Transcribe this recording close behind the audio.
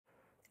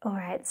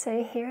Alright,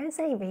 so here is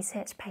a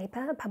research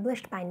paper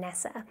published by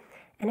NASA,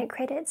 and it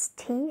credits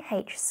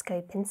T.H.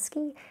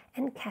 Skopinski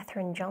and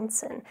Katherine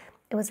Johnson.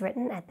 It was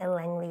written at the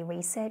Langley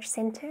Research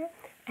Center,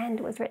 and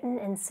it was written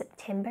in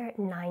September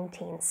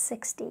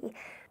 1960.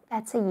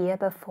 That's a year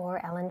before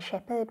Alan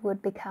Shepard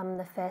would become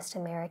the first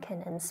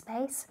American in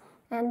space,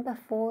 and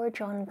before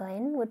John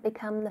Glenn would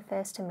become the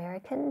first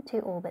American to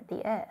orbit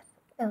the Earth.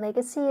 The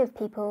legacy of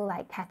people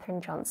like Katherine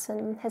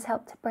Johnson has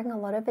helped to bring a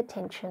lot of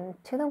attention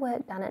to the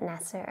work done at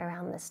NASA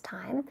around this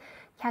time,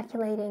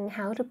 calculating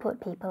how to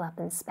put people up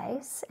in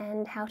space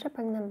and how to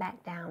bring them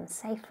back down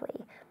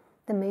safely.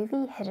 The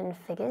movie Hidden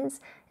Figures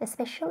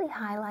especially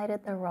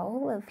highlighted the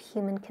role of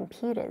human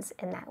computers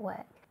in that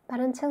work.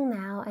 But until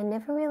now, I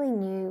never really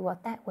knew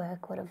what that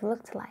work would have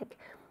looked like.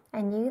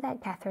 I knew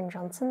that Katherine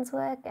Johnson's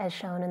work, as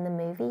shown in the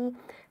movie,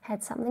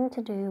 had something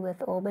to do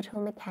with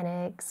orbital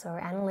mechanics or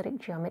analytic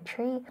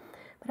geometry,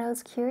 but I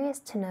was curious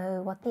to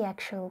know what the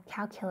actual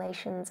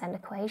calculations and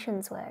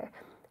equations were,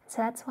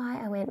 so that's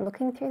why I went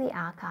looking through the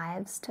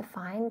archives to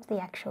find the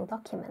actual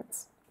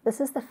documents. This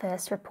is the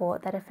first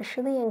report that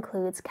officially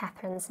includes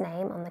Katherine's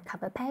name on the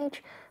cover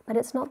page, but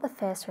it's not the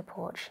first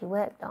report she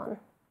worked on.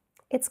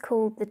 It's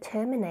called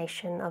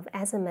Determination of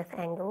Azimuth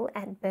Angle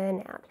at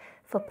Burnout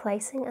for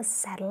placing a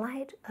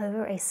satellite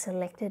over a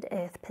selected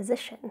Earth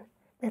position.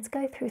 Let's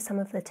go through some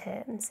of the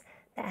terms.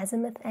 The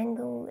azimuth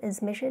angle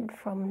is measured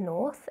from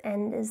north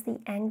and is the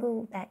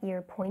angle that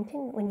you're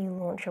pointing when you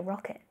launch a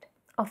rocket.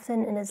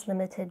 Often it is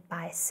limited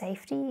by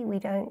safety. We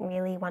don't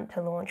really want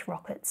to launch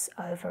rockets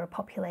over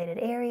populated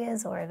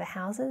areas or over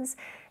houses,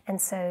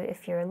 and so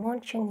if you're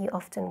launching, you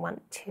often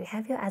want to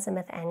have your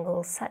azimuth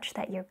angle such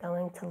that you're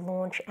going to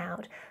launch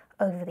out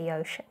over the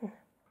ocean.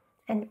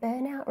 And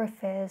burnout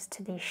refers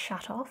to the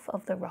shut-off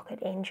of the rocket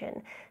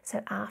engine.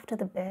 So after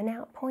the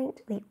burnout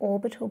point, the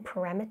orbital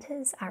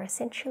parameters are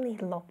essentially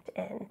locked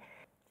in.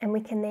 And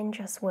we can then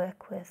just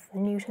work with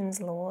Newton's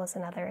laws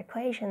and other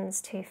equations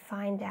to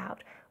find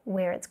out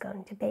where it's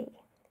going to be.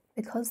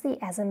 Because the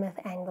azimuth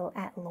angle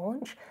at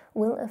launch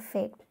will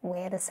affect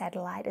where the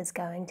satellite is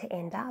going to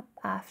end up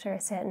after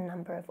a certain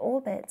number of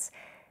orbits,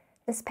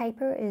 this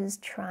paper is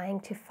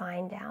trying to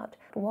find out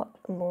what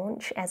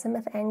launch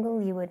azimuth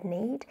angle you would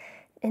need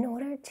in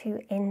order to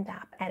end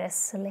up at a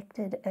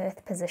selected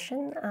Earth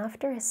position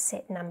after a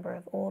set number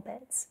of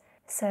orbits.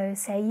 So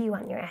say you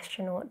want your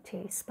astronaut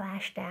to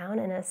splash down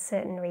in a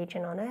certain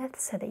region on Earth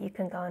so that you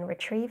can go and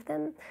retrieve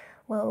them.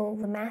 Well,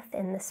 the math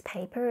in this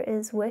paper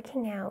is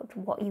working out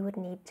what you would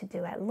need to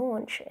do at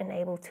launch and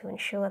able to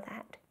ensure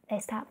that. They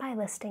start by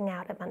listing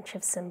out a bunch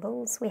of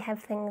symbols. We have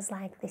things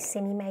like the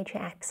semi-major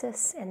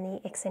axis and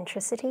the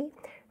eccentricity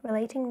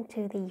relating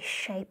to the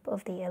shape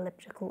of the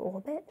elliptical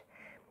orbit.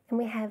 And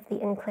we have the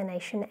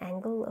inclination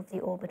angle of the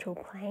orbital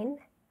plane.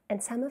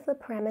 And some of the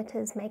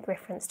parameters make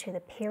reference to the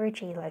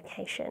perigee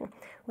location,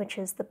 which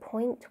is the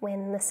point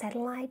when the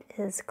satellite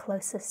is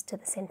closest to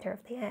the center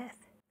of the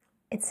Earth.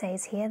 It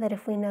says here that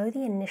if we know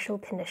the initial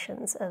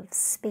conditions of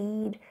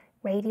speed,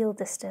 radial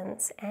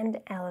distance, and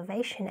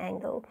elevation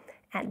angle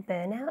at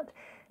burnout,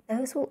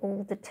 those will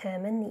all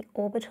determine the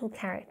orbital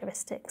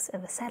characteristics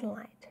of a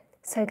satellite.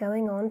 So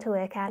going on to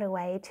work out a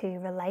way to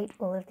relate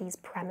all of these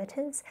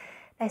parameters,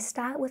 they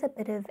start with a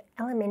bit of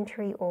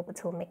elementary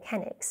orbital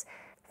mechanics,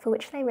 for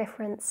which they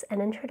reference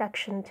an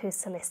Introduction to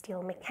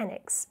Celestial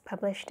Mechanics,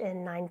 published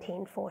in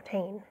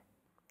 1914.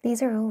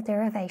 These are all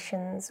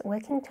derivations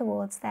working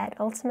towards that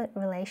ultimate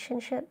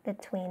relationship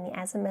between the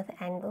azimuth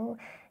angle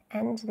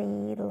and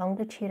the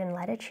longitude and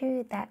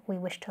latitude that we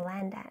wish to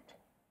land at.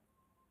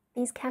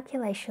 These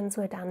calculations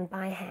were done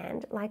by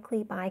hand,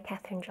 likely by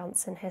Katherine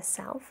Johnson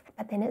herself,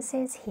 but then it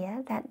says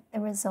here that the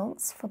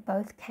results for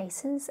both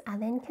cases are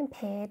then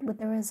compared with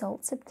the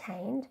results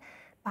obtained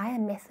by a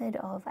method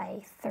of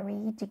a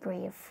 3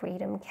 degree of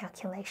freedom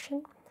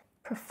calculation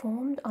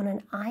performed on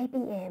an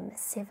IBM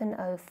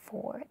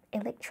 704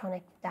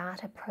 electronic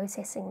data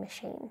processing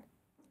machine.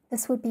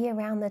 This would be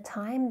around the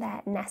time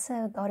that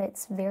NASA got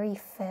its very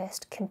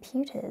first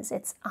computers,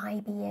 its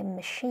IBM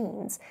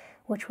machines,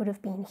 which would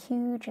have been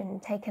huge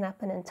and taken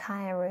up an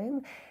entire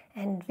room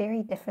and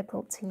very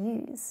difficult to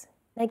use.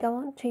 They go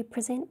on to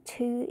present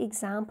 2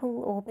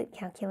 example orbit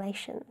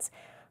calculations,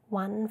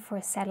 one for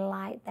a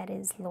satellite that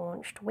is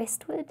launched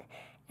westward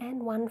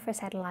and one for a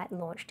satellite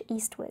launched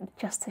eastward,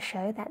 just to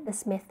show that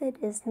this method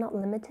is not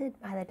limited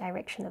by the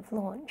direction of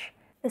launch.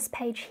 This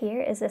page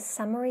here is a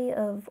summary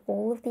of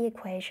all of the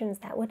equations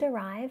that were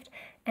derived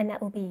and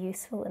that will be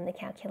useful in the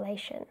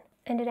calculation.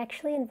 And it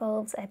actually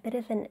involves a bit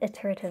of an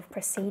iterative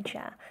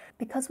procedure.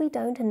 Because we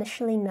don't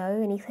initially know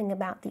anything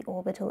about the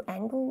orbital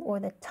angle or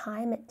the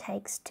time it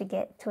takes to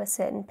get to a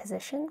certain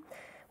position,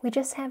 we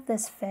just have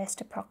this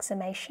first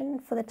approximation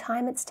for the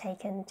time it's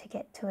taken to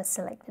get to a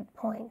selected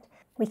point.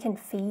 We can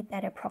feed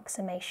that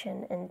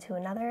approximation into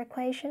another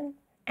equation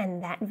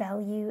and that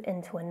value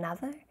into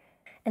another,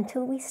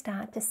 until we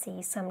start to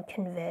see some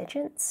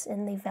convergence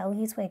in the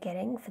values we're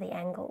getting for the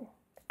angle.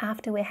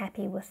 After we're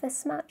happy with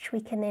this much, we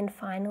can then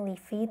finally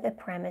feed the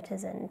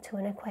parameters into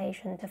an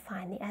equation to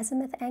find the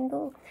azimuth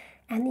angle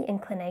and the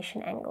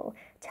inclination angle,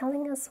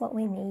 telling us what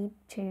we need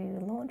to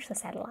launch the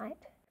satellite.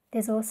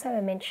 There's also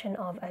a mention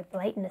of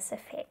oblateness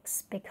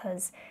effects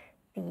because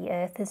the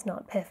Earth is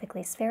not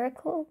perfectly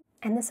spherical,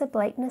 and this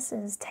oblateness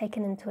is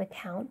taken into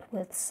account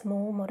with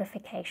small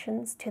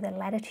modifications to the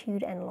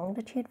latitude and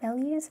longitude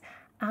values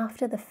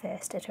after the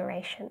first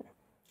iteration.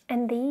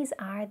 And these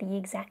are the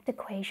exact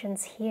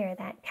equations here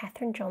that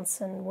Katherine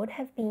Johnson would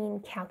have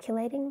been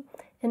calculating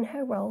in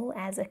her role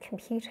as a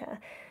computer.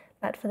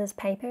 But for this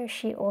paper,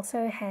 she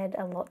also had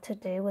a lot to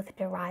do with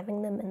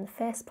deriving them in the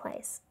first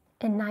place.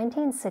 In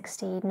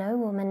 1960, no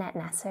woman at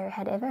NASA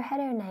had ever had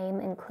her name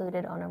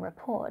included on a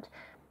report.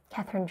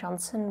 Katherine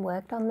Johnson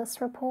worked on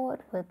this report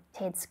with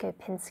Ted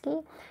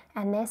Skopinski,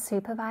 and their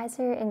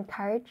supervisor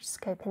encouraged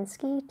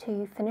Skopinski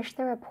to finish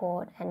the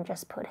report and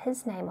just put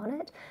his name on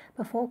it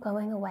before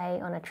going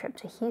away on a trip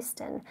to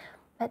Houston.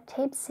 But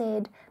Ted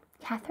said,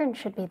 "Katherine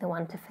should be the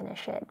one to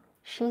finish it.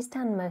 She's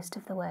done most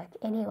of the work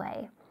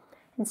anyway."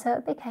 And so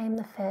it became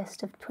the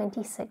first of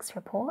 26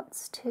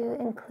 reports to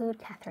include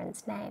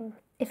Katherine's name.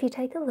 If you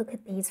take a look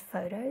at these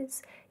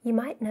photos, you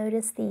might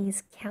notice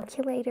these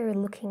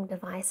calculator-looking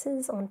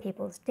devices on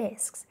people's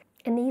desks,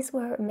 and these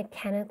were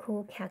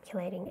mechanical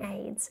calculating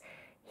aids.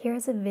 Here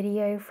is a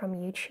video from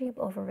YouTube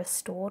of a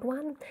restored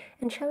one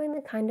and showing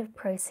the kind of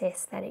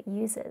process that it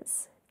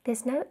uses.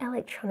 There's no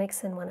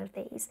electronics in one of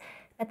these,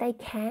 but they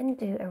can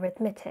do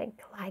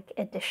arithmetic like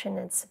addition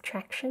and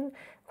subtraction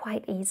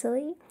quite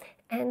easily,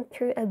 and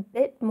through a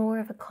bit more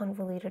of a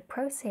convoluted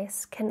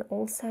process can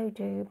also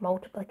do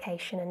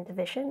multiplication and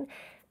division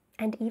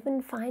and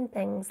even find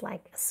things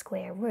like a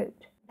square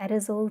root. That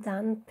is all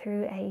done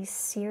through a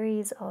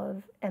series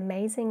of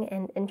amazing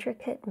and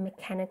intricate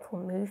mechanical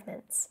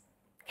movements.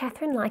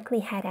 Katherine likely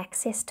had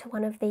access to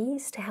one of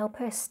these to help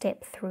her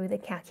step through the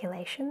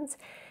calculations,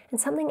 and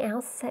something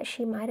else that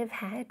she might have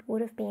had would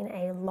have been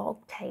a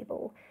log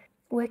table.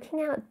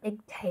 Working out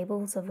big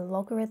tables of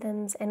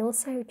logarithms and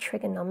also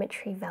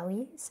trigonometry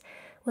values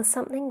was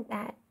something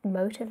that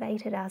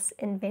motivated us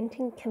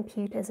inventing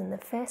computers in the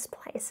first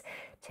place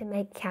to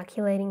make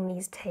calculating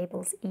these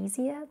tables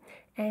easier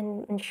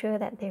and ensure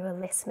that there were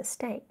less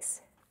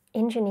mistakes.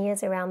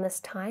 Engineers around this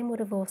time would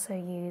have also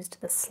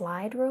used the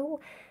slide rule,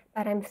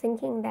 but I'm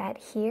thinking that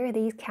here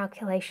these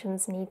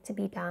calculations need to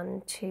be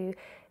done to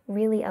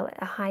really a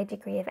high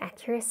degree of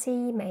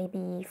accuracy,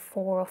 maybe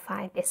 4 or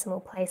 5 decimal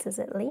places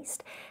at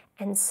least,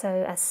 and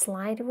so a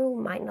slide rule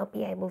might not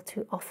be able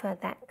to offer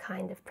that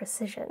kind of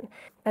precision.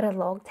 But a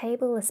log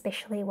table,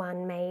 especially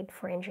one made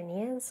for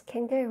engineers,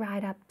 can go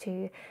right up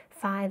to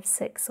 5,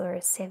 6 or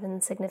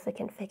 7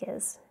 significant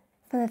figures.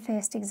 For the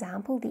first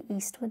example, the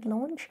eastward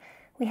launch,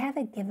 we have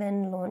a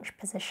given launch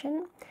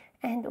position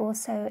and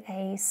also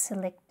a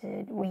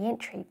selected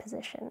re-entry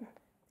position.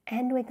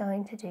 And we're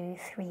going to do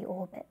 3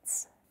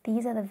 orbits.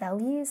 These are the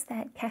values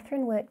that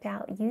Katherine worked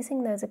out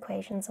using those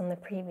equations on the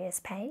previous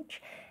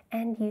page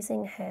and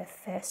using her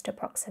first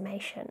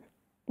approximation.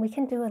 We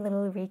can do a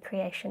little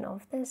recreation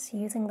of this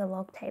using the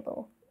log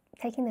table.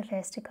 Taking the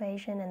first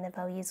equation and the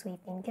values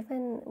we've been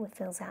given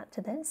fills out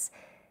to this.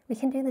 We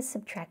can do the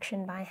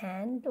subtraction by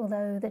hand,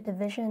 although the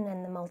division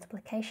and the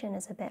multiplication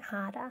is a bit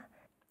harder.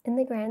 In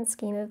the grand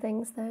scheme of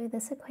things though,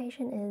 this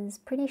equation is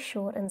pretty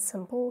short and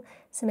simple,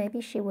 so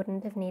maybe she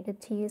wouldn't have needed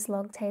to use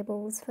log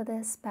tables for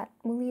this, but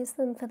we'll use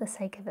them for the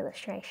sake of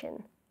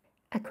illustration.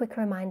 A quick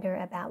reminder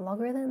about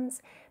logarithms.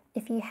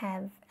 If you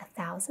have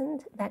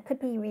 1,000, that could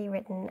be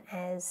rewritten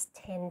as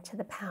 10 to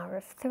the power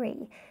of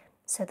 3.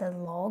 So the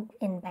log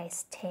in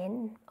base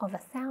 10 of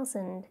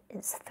 1,000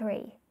 is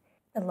 3.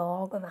 The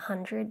log of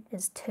 100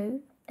 is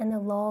 2, and the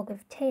log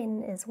of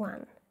 10 is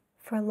 1.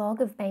 For a log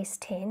of base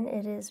 10,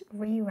 it is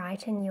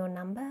rewriting your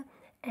number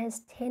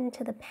as 10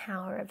 to the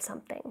power of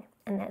something,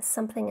 and that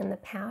something in the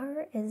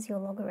power is your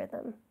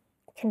logarithm.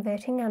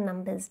 Converting our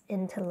numbers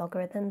into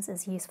logarithms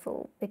is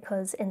useful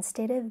because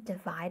instead of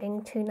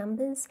dividing 2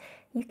 numbers,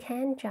 you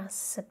can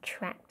just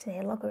subtract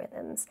their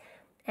logarithms,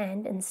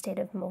 and instead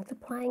of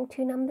multiplying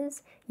 2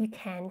 numbers, you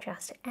can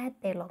just add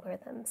their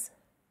logarithms.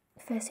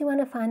 First, you want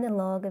to find the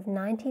log of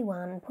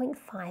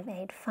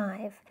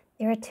 91.585.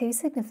 There are 2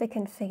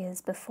 significant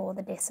figures before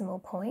the decimal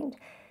point,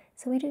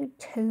 so we do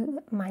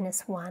 2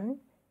 minus 1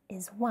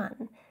 is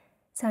 1.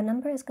 So our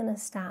number is going to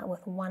start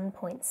with 1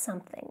 point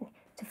something.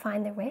 To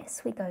find the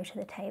rest, we go to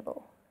the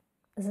table.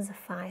 This is a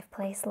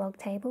 5-place log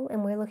table,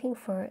 and we're looking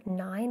for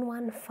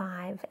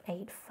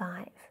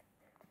 91585.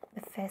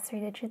 The first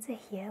 3 digits are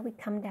here. We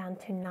come down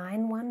to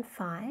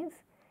 915,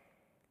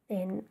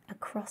 then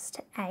across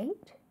to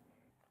 8.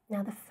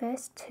 Now the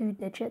first 2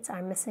 digits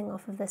are missing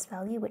off of this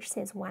value, which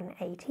says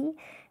 180,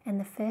 and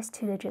the first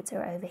 2 digits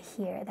are over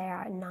here. They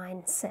are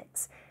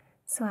 96.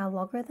 So our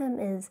logarithm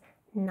is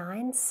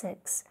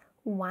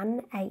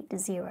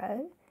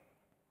 96180,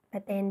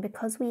 but then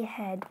because we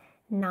had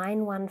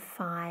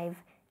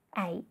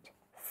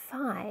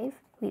 91585,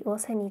 we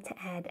also need to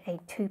add a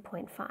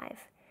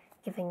 2.5,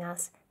 giving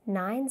us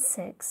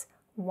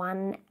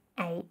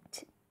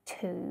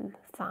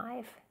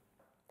 96185.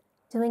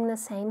 Doing the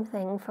same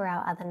thing for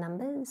our other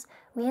numbers,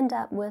 we end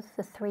up with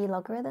the 3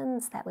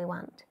 logarithms that we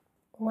want.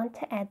 We want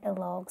to add the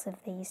logs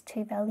of these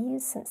 2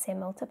 values since they're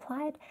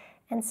multiplied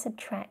and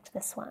subtract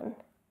this one.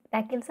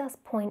 That gives us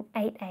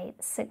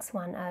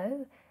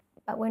 0.88610,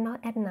 but we're not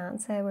at an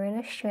answer, we're in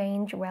a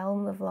strange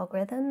realm of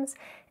logarithms,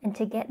 and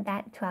to get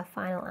that to our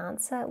final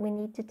answer, we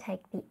need to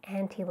take the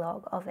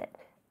anti-log of it.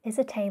 There's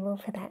a table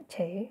for that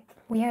too.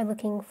 We are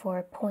looking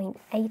for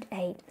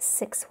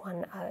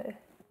 0.88610.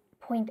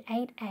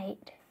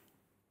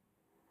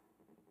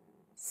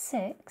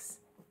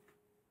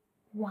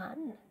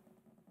 0.88610.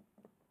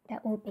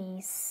 That will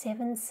be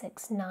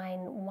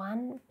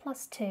 7691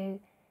 plus 2,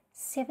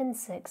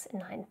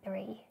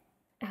 7693.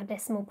 Our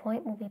decimal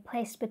point will be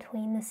placed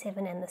between the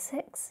 7 and the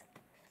 6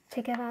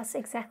 to give us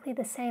exactly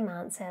the same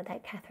answer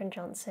that Katherine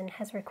Johnson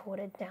has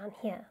recorded down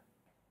here.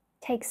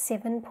 Take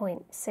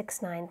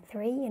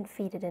 7.693 and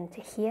feed it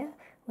into here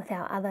with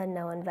our other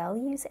known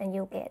values and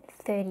you'll get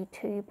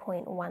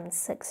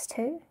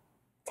 32.162.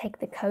 Take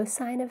the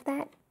cosine of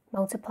that,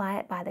 multiply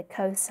it by the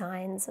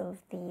cosines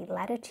of the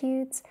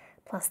latitudes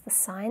plus the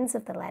sines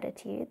of the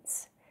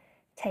latitudes.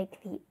 Take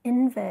the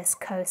inverse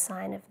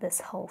cosine of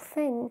this whole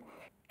thing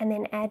and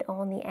then add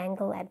on the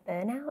angle at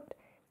burnout,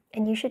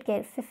 and you should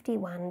get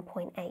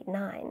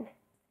 51.89.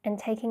 And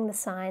taking the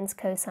sines,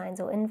 cosines,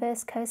 or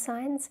inverse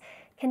cosines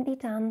can be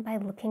done by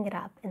looking it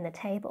up in the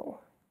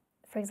table.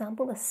 For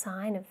example, the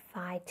sine of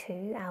phi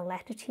 2, our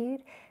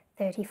latitude,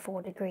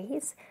 34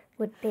 degrees,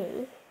 would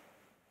be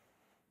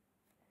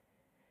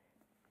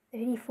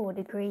 34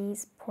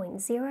 degrees,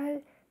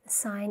 0.0. The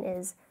sine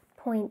is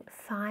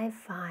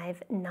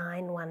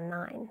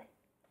 0.55919.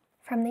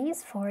 From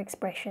these 4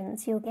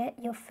 expressions, you'll get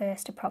your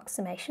first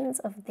approximations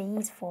of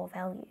these 4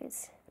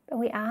 values. But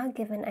we are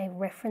given a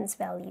reference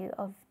value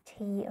of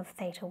t of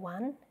theta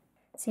 1,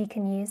 so you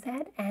can use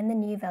that and the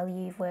new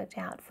value you've worked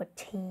out for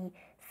t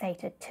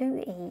theta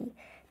 2e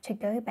to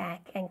go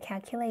back and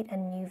calculate a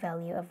new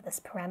value of this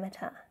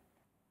parameter.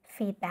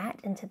 Feed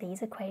that into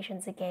these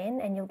equations again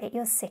and you'll get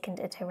your second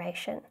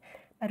iteration.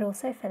 But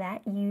also for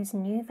that, use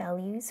new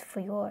values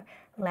for your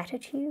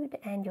latitude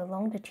and your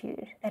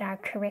longitude that are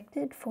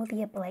corrected for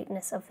the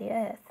oblateness of the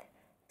Earth.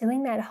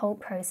 Doing that whole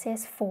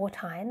process 4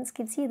 times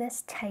gives you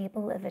this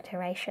table of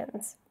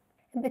iterations.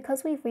 And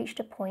because we've reached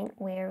a point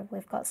where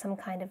we've got some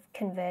kind of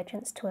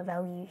convergence to a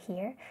value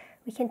here,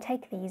 we can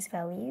take these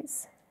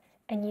values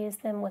and use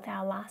them with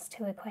our last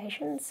 2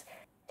 equations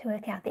to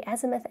work out the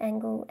azimuth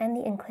angle and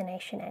the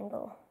inclination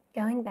angle.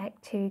 Going back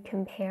to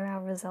compare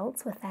our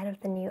results with that of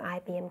the new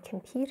IBM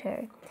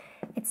computer,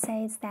 it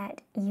says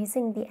that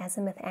using the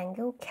azimuth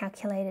angle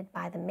calculated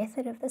by the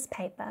method of this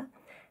paper,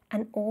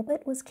 an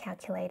orbit was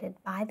calculated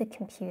by the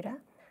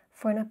computer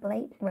for an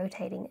oblate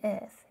rotating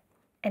Earth.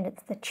 And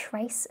it's the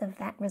trace of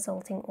that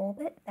resulting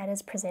orbit that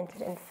is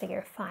presented in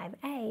figure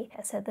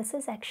 5a. So this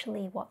is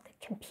actually what the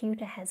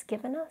computer has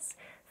given us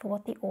for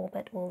what the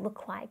orbit will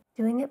look like.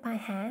 Doing it by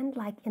hand,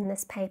 like in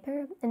this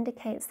paper,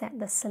 indicates that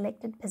the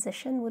selected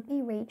position would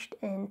be reached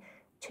in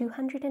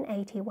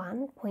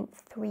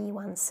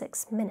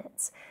 281.316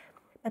 minutes.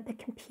 But the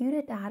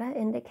computer data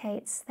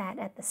indicates that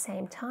at the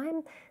same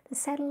time, the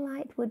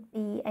satellite would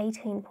be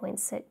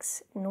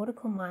 18.6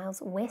 nautical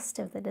miles west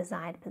of the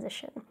desired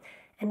position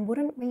and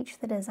wouldn't reach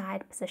the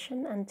desired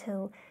position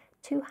until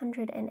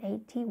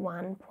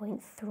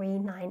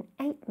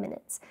 281.398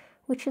 minutes,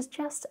 which is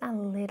just a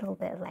little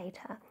bit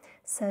later.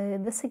 So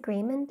this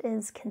agreement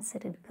is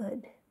considered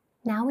good.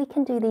 Now we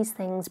can do these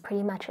things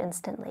pretty much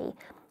instantly.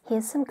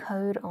 Here's some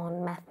code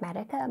on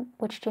Mathematica,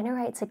 which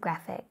generates a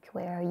graphic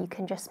where you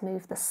can just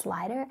move the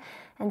slider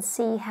and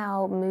see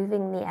how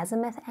moving the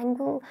azimuth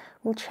angle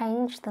will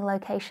change the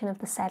location of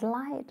the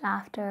satellite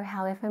after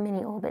however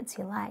many orbits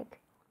you like.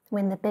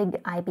 When the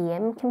big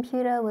IBM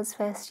computer was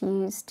first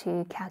used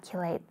to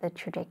calculate the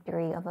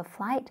trajectory of a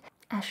flight,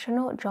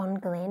 astronaut John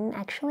Glenn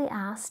actually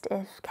asked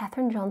if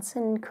Katherine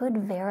Johnson could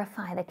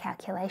verify the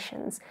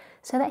calculations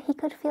so that he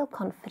could feel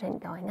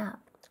confident going up.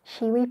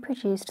 She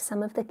reproduced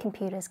some of the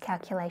computer's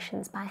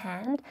calculations by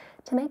hand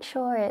to make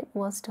sure it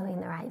was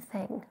doing the right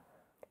thing.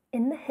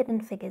 In the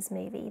Hidden Figures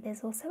movie,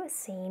 there's also a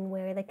scene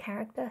where the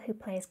character who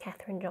plays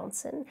Katherine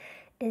Johnson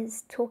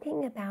is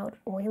talking about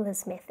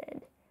Euler's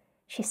method.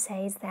 She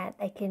says that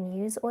they can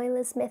use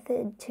Euler's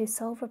method to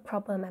solve a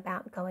problem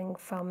about going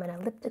from an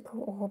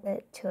elliptical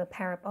orbit to a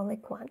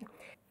parabolic one.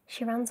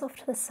 She runs off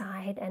to the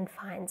side and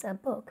finds a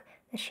book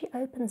that she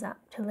opens up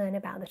to learn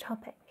about the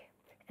topic.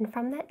 And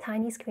from that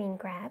tiny screen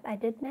grab, I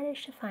did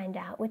manage to find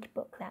out which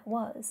book that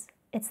was.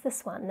 It's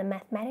this one, The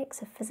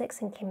Mathematics of Physics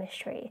and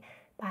Chemistry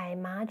by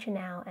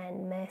Marginal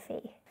and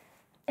Murphy.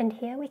 And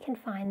here we can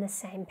find the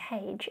same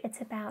page.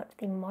 It's about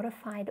the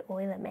modified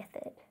Euler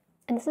method.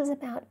 And this is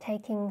about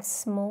taking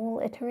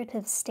small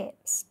iterative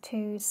steps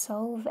to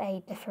solve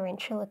a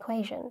differential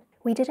equation.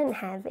 We didn't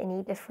have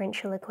any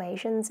differential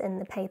equations in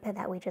the paper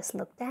that we just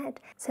looked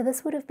at, so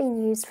this would have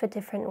been used for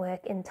different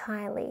work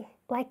entirely,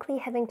 likely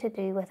having to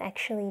do with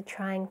actually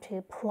trying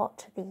to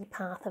plot the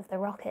path of the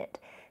rocket,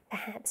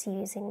 perhaps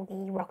using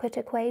the rocket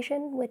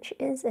equation, which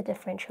is a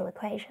differential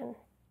equation.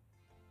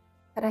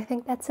 But I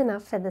think that's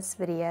enough for this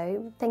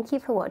video. Thank you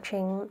for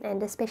watching,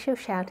 and a special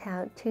shout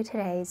out to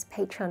today's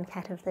Patreon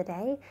cat of the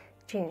day,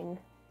 June.